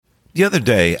The other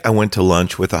day, I went to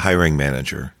lunch with a hiring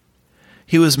manager.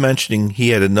 He was mentioning he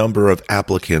had a number of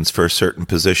applicants for a certain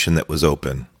position that was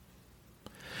open.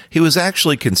 He was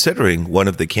actually considering one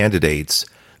of the candidates.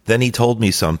 Then he told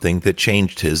me something that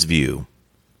changed his view.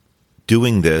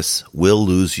 Doing this will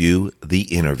lose you the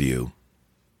interview.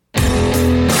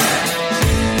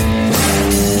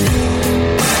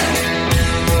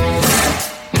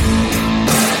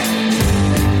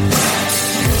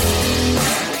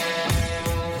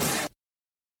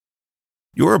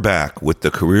 You're back with the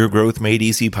Career Growth Made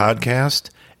Easy podcast,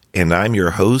 and I'm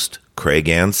your host, Craig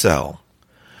Ansell.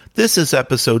 This is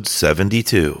episode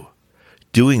 72.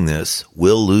 Doing this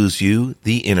will lose you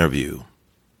the interview.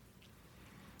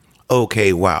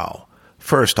 Okay, wow.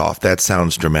 First off, that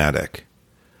sounds dramatic.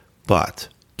 But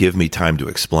give me time to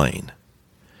explain.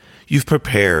 You've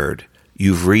prepared,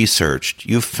 you've researched,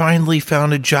 you've finally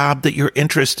found a job that you're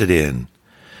interested in.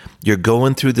 You're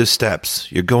going through the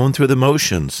steps, you're going through the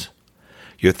motions.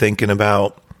 You're thinking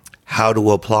about how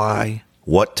to apply,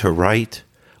 what to write,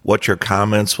 what your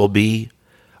comments will be.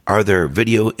 Are there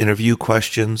video interview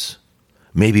questions?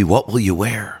 Maybe what will you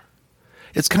wear?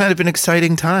 It's kind of an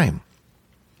exciting time.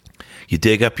 You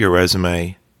dig up your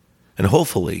resume, and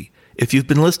hopefully, if you've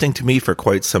been listening to me for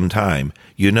quite some time,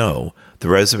 you know the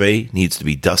resume needs to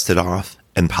be dusted off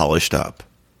and polished up.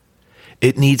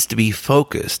 It needs to be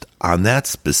focused on that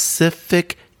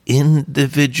specific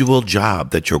individual job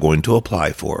that you're going to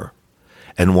apply for.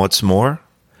 And what's more,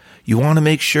 you want to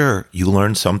make sure you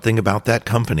learn something about that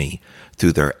company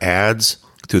through their ads,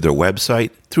 through their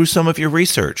website, through some of your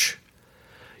research.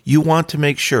 You want to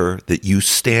make sure that you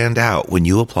stand out when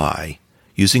you apply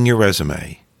using your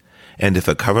resume. And if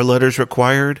a cover letter is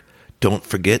required, don't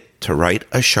forget to write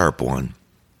a sharp one.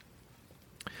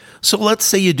 So let's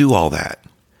say you do all that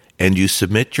and you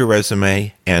submit your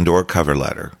resume and or cover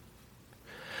letter.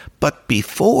 But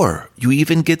before you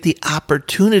even get the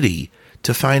opportunity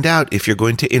to find out if you're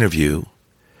going to interview,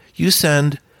 you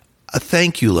send a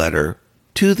thank you letter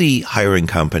to the hiring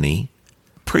company,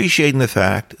 appreciating the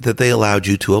fact that they allowed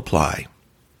you to apply.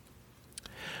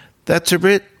 That's a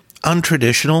bit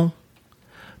untraditional.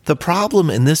 The problem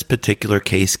in this particular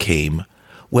case came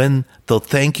when the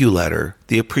thank you letter,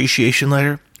 the appreciation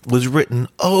letter, was written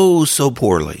oh so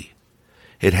poorly.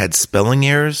 It had spelling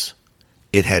errors,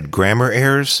 it had grammar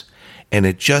errors, and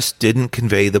it just didn't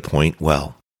convey the point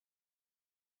well.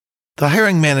 The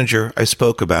hiring manager I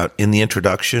spoke about in the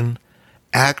introduction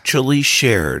actually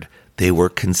shared they were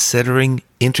considering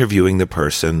interviewing the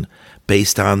person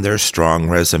based on their strong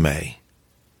resume.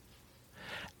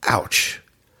 Ouch.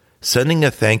 Sending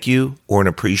a thank you or an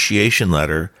appreciation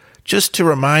letter just to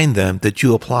remind them that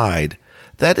you applied,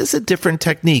 that is a different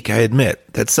technique, I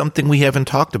admit. That's something we haven't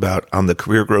talked about on the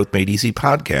Career Growth Made Easy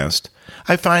podcast.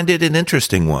 I find it an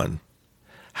interesting one.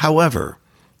 However,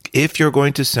 if you're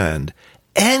going to send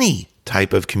any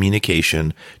type of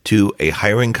communication to a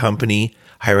hiring company,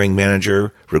 hiring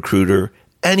manager, recruiter,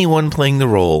 anyone playing the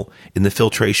role in the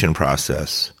filtration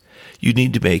process, you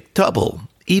need to make double,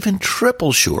 even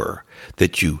triple sure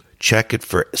that you check it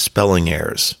for spelling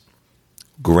errors,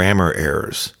 grammar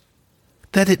errors,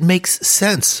 that it makes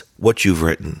sense what you've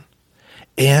written,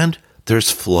 and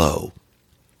there's flow.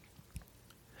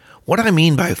 What I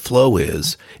mean by flow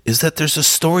is that there's a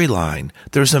storyline,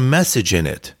 there's a message in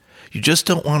it. You just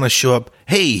don't want to show up,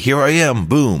 hey, here I am,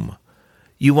 boom.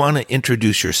 You want to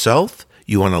introduce yourself,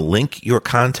 you want to link your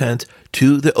content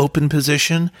to the open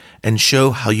position and show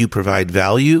how you provide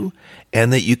value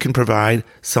and that you can provide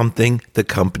something the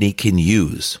company can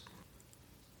use.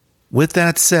 With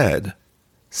that said,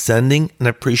 sending an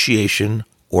appreciation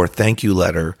or thank you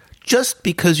letter just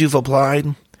because you've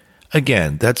applied,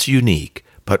 again, that's unique.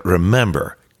 But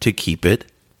remember to keep it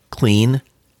clean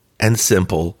and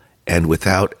simple and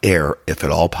without error, if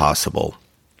at all possible.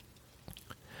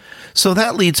 So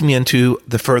that leads me into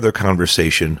the further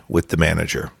conversation with the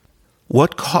manager.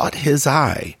 What caught his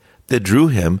eye that drew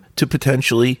him to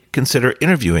potentially consider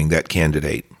interviewing that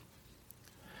candidate?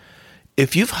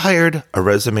 If you've hired a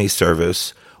resume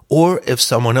service or if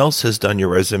someone else has done your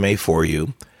resume for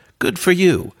you, good for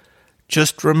you.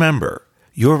 Just remember,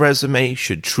 your resume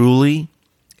should truly,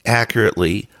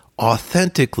 accurately,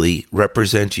 authentically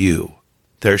represent you.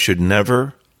 There should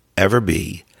never, ever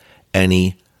be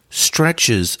any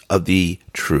stretches of the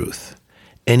truth,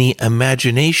 any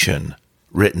imagination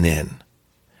written in.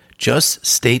 Just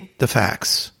state the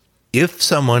facts. If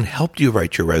someone helped you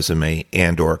write your resume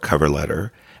and or cover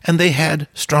letter, and they had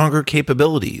stronger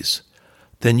capabilities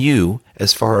than you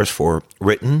as far as for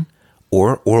written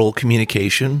or oral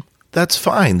communication, that's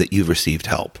fine that you've received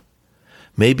help.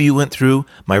 Maybe you went through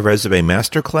my resume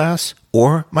masterclass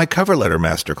or my cover letter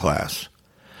masterclass.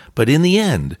 But in the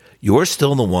end, you're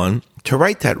still the one to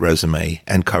write that resume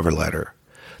and cover letter.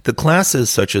 The classes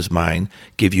such as mine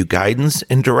give you guidance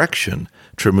and direction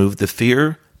to remove the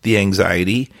fear, the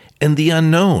anxiety, and the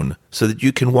unknown so that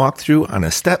you can walk through on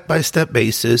a step-by-step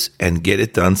basis and get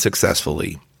it done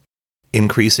successfully,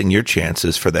 increasing your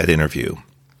chances for that interview.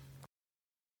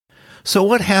 So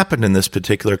what happened in this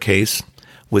particular case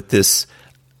with this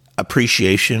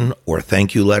appreciation or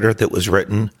thank you letter that was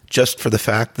written just for the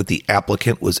fact that the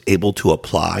applicant was able to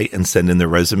apply and send in their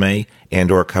resume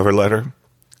and or cover letter?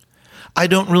 I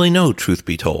don't really know, truth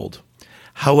be told.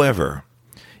 However,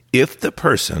 if the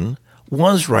person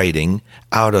was writing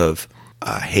out of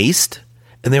haste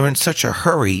and they were in such a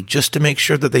hurry just to make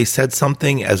sure that they said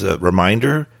something as a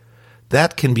reminder,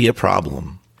 that can be a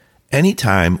problem.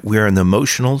 Anytime we're in the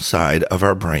emotional side of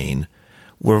our brain,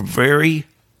 we're very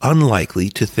unlikely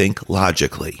to think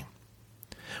logically.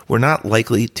 We're not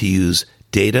likely to use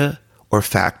data or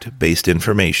fact-based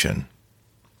information.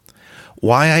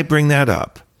 Why I bring that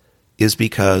up is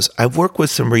because I've worked with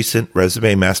some recent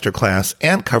resume masterclass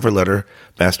and cover letter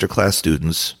masterclass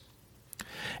students.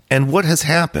 And what has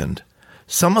happened,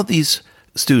 some of these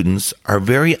students are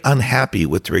very unhappy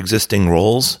with their existing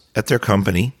roles at their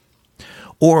company,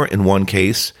 or in one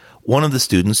case, one of the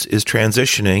students is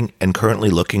transitioning and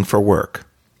currently looking for work.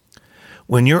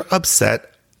 When you're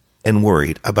upset and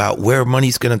worried about where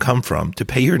money's going to come from to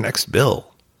pay your next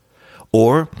bill,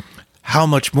 or how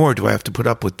much more do I have to put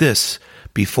up with this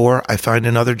before I find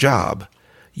another job,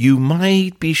 you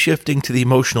might be shifting to the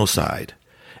emotional side.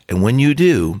 And when you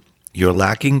do, you're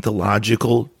lacking the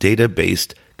logical,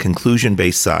 data-based,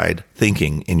 conclusion-based side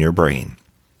thinking in your brain.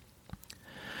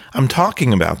 I'm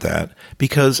talking about that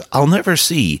because I'll never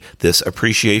see this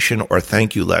appreciation or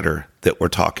thank you letter that we're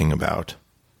talking about.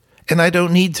 And I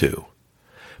don't need to.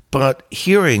 But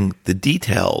hearing the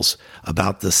details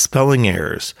about the spelling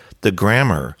errors, the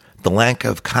grammar, the lack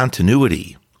of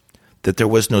continuity, that there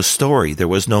was no story, there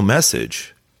was no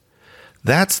message,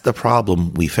 that's the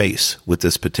problem we face with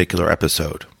this particular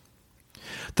episode.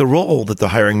 The role that the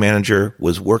hiring manager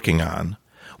was working on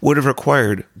would have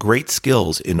required great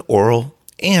skills in oral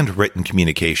and written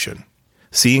communication.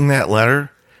 Seeing that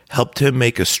letter helped him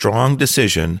make a strong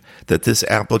decision that this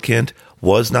applicant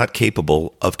was not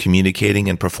capable of communicating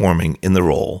and performing in the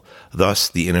role, thus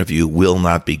the interview will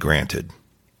not be granted.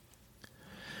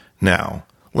 Now,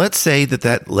 let's say that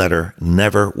that letter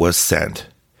never was sent,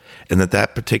 and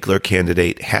that particular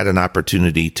candidate had an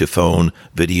opportunity to phone,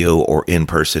 video, or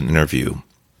in-person interview.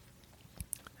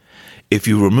 If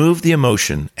you remove the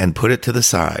emotion and put it to the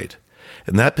side,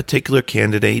 and that particular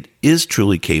candidate is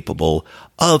truly capable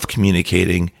of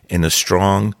communicating in a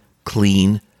strong,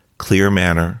 clean, clear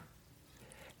manner,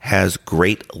 has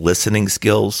great listening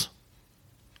skills,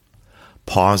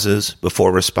 pauses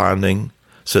before responding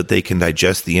so that they can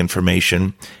digest the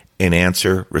information and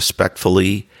answer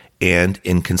respectfully and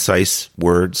in concise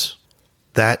words,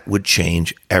 that would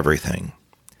change everything.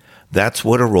 That's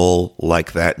what a role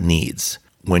like that needs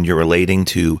when you're relating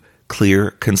to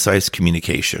clear, concise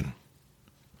communication,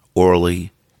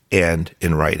 orally and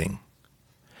in writing.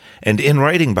 And in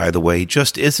writing, by the way,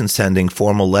 just isn't sending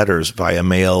formal letters via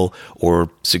mail or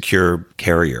secure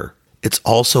carrier. It's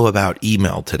also about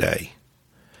email today,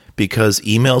 because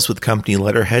emails with company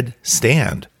letterhead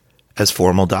stand as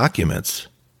formal documents.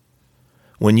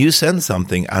 When you send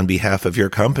something on behalf of your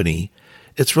company,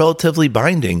 it's relatively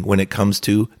binding when it comes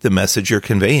to the message you're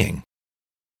conveying.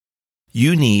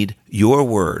 You need your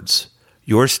words,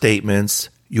 your statements,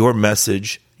 your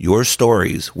message, your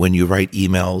stories when you write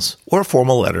emails or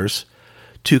formal letters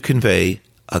to convey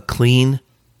a clean,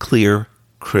 clear,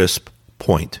 crisp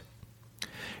point.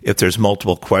 If there's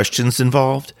multiple questions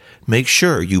involved, make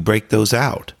sure you break those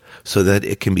out so that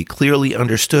it can be clearly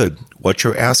understood what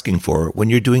you're asking for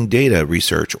when you're doing data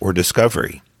research or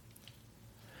discovery.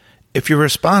 If you're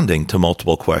responding to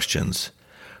multiple questions,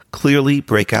 clearly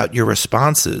break out your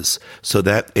responses so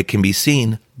that it can be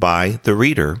seen by the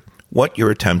reader what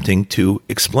you're attempting to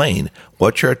explain,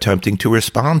 what you're attempting to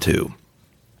respond to.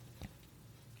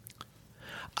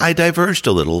 I diverged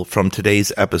a little from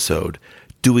today's episode.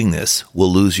 Doing this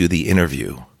will lose you the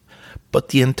interview. But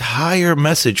the entire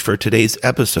message for today's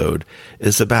episode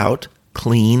is about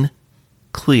clean,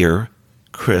 clear,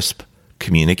 crisp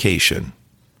communication.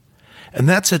 And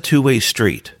that's a two-way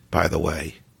street, by the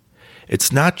way.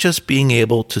 It's not just being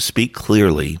able to speak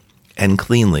clearly and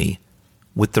cleanly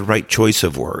with the right choice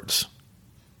of words.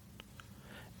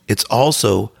 It's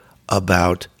also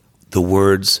about the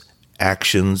words,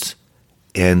 actions,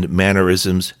 and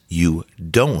mannerisms you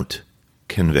don't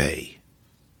convey.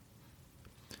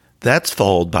 That's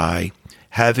followed by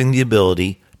having the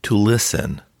ability to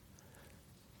listen,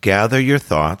 gather your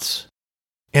thoughts,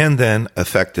 and then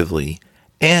effectively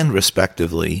and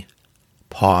respectively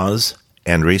pause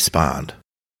and respond.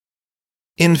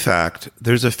 In fact,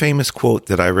 there's a famous quote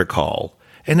that I recall,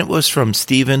 and it was from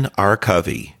Stephen R.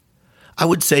 Covey. I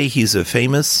would say he's a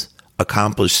famous,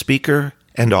 accomplished speaker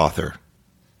and author.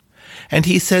 And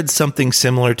he said something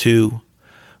similar to,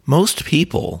 most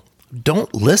people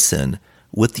don't listen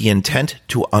with the intent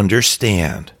to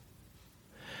understand.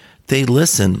 They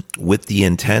listen with the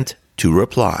intent to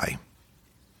reply.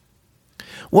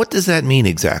 What does that mean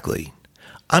exactly?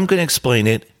 I'm going to explain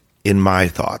it in my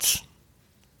thoughts.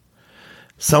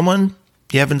 Someone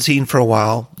you haven't seen for a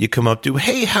while, you come up to,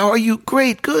 hey, how are you?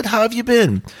 Great, good, how have you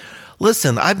been?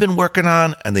 Listen, I've been working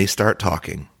on, and they start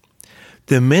talking.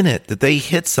 The minute that they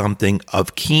hit something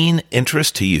of keen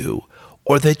interest to you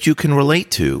or that you can relate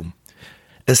to,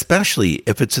 especially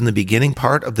if it's in the beginning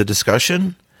part of the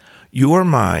discussion, your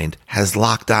mind has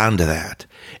locked onto that,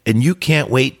 and you can't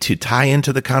wait to tie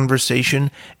into the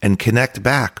conversation and connect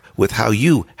back with how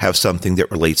you have something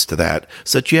that relates to that,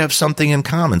 so that you have something in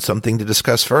common, something to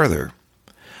discuss further.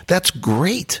 That's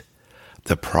great.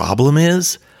 The problem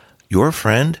is, your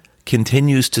friend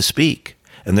continues to speak,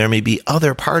 and there may be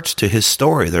other parts to his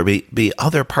story, there may be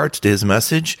other parts to his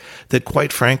message that,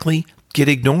 quite frankly, get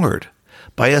ignored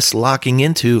by us locking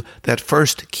into that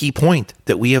first key point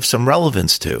that we have some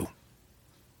relevance to.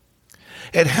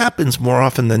 It happens more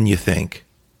often than you think.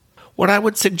 What I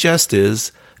would suggest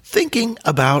is thinking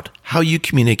about how you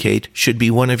communicate should be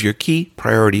one of your key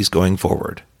priorities going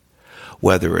forward,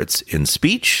 whether it's in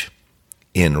speech,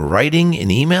 in writing an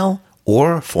email,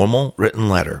 or formal written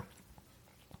letter.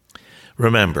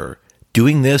 Remember,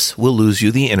 doing this will lose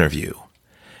you the interview.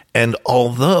 And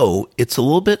although it's a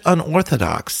little bit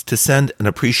unorthodox to send an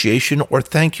appreciation or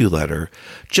thank you letter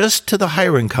just to the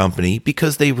hiring company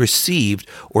because they received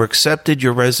or accepted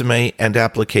your resume and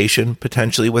application,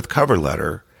 potentially with cover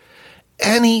letter,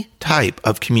 any type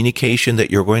of communication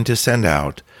that you're going to send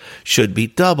out should be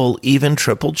double, even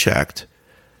triple checked.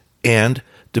 And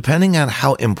depending on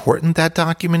how important that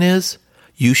document is,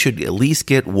 you should at least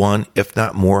get one, if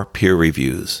not more, peer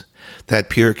reviews. That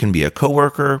peer can be a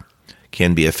coworker,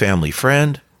 can be a family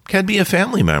friend, can be a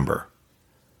family member.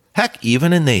 Heck,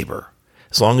 even a neighbor,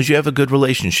 as long as you have a good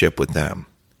relationship with them.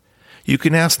 You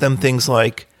can ask them things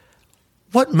like,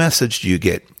 what message do you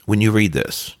get when you read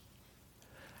this?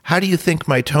 How do you think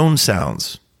my tone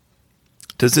sounds?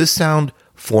 Does this sound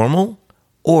formal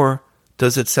or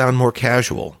does it sound more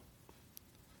casual?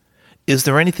 Is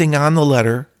there anything on the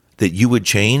letter that you would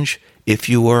change if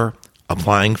you were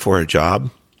applying for a job?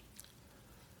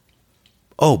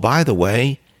 Oh, by the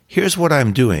way, here's what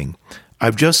I'm doing.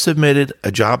 I've just submitted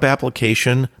a job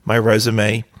application, my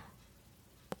resume,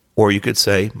 or you could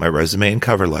say my resume and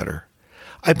cover letter.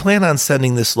 I plan on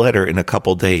sending this letter in a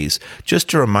couple days just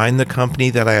to remind the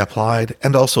company that I applied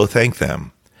and also thank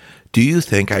them. Do you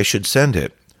think I should send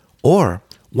it? Or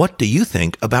what do you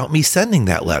think about me sending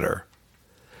that letter?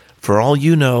 For all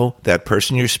you know, that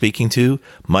person you're speaking to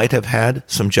might have had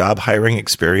some job hiring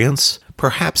experience.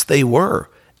 Perhaps they were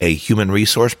a human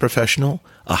resource professional,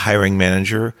 a hiring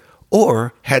manager,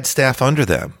 or had staff under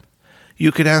them.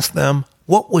 You could ask them,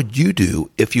 what would you do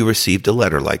if you received a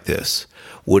letter like this?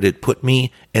 Would it put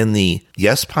me in the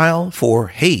yes pile for,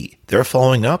 hey, they're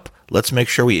following up, let's make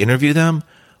sure we interview them?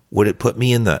 Would it put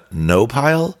me in the no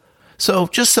pile? So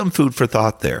just some food for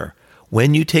thought there.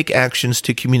 When you take actions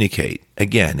to communicate,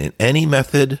 again, in any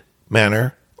method,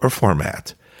 manner, or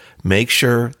format, make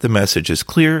sure the message is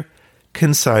clear,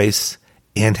 concise,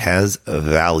 and has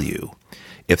value.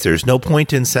 If there's no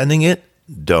point in sending it,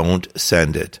 don't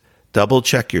send it. Double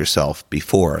check yourself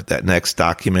before that next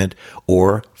document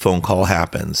or phone call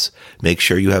happens. Make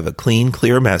sure you have a clean,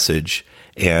 clear message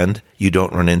and you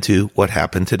don't run into what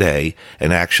happened today.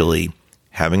 And actually,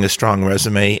 having a strong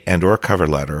resume and or cover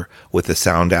letter with a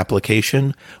sound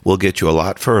application will get you a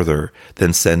lot further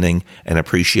than sending an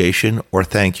appreciation or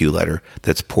thank you letter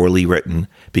that's poorly written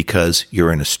because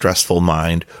you're in a stressful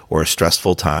mind or a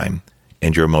stressful time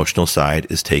and your emotional side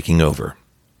is taking over.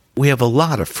 We have a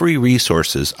lot of free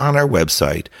resources on our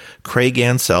website,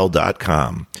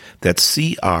 craigansell.com. That's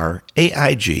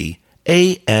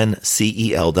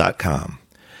CRAIGANCEL.com.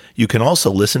 You can also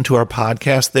listen to our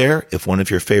podcast there if one of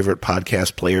your favorite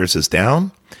podcast players is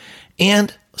down.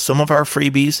 And some of our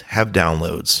freebies have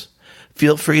downloads.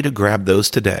 Feel free to grab those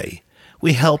today.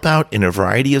 We help out in a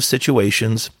variety of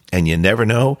situations, and you never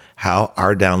know how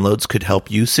our downloads could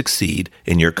help you succeed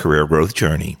in your career growth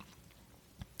journey.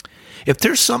 If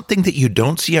there's something that you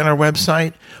don't see on our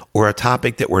website or a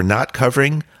topic that we're not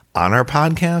covering, on our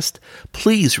podcast,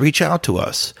 please reach out to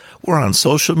us. We're on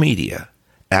social media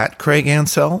at Craig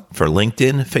Ansell for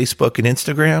LinkedIn, Facebook, and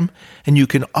Instagram, and you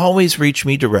can always reach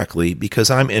me directly because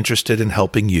I'm interested in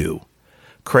helping you.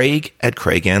 Craig at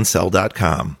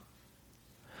craigansell.com.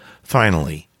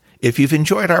 Finally, if you've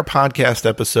enjoyed our podcast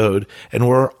episode and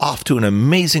we're off to an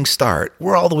amazing start,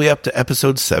 we're all the way up to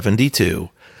episode 72,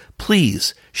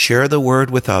 please share the word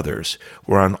with others.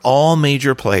 We're on all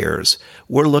major players.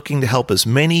 We're looking to help as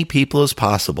many people as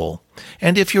possible.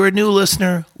 And if you're a new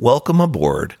listener, welcome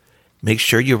aboard. Make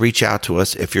sure you reach out to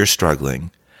us if you're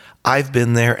struggling. I've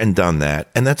been there and done that,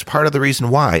 and that's part of the reason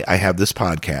why I have this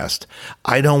podcast.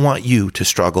 I don't want you to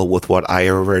struggle with what I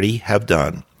already have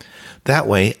done. That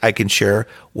way, I can share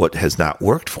what has not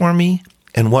worked for me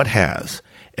and what has,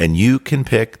 and you can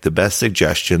pick the best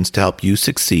suggestions to help you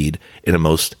succeed in a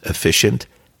most efficient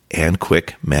and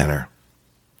quick manner.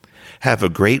 Have a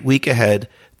great week ahead.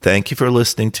 Thank you for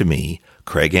listening to me,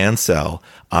 Craig Ansell,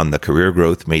 on the Career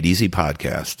Growth Made Easy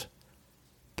podcast.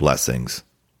 Blessings.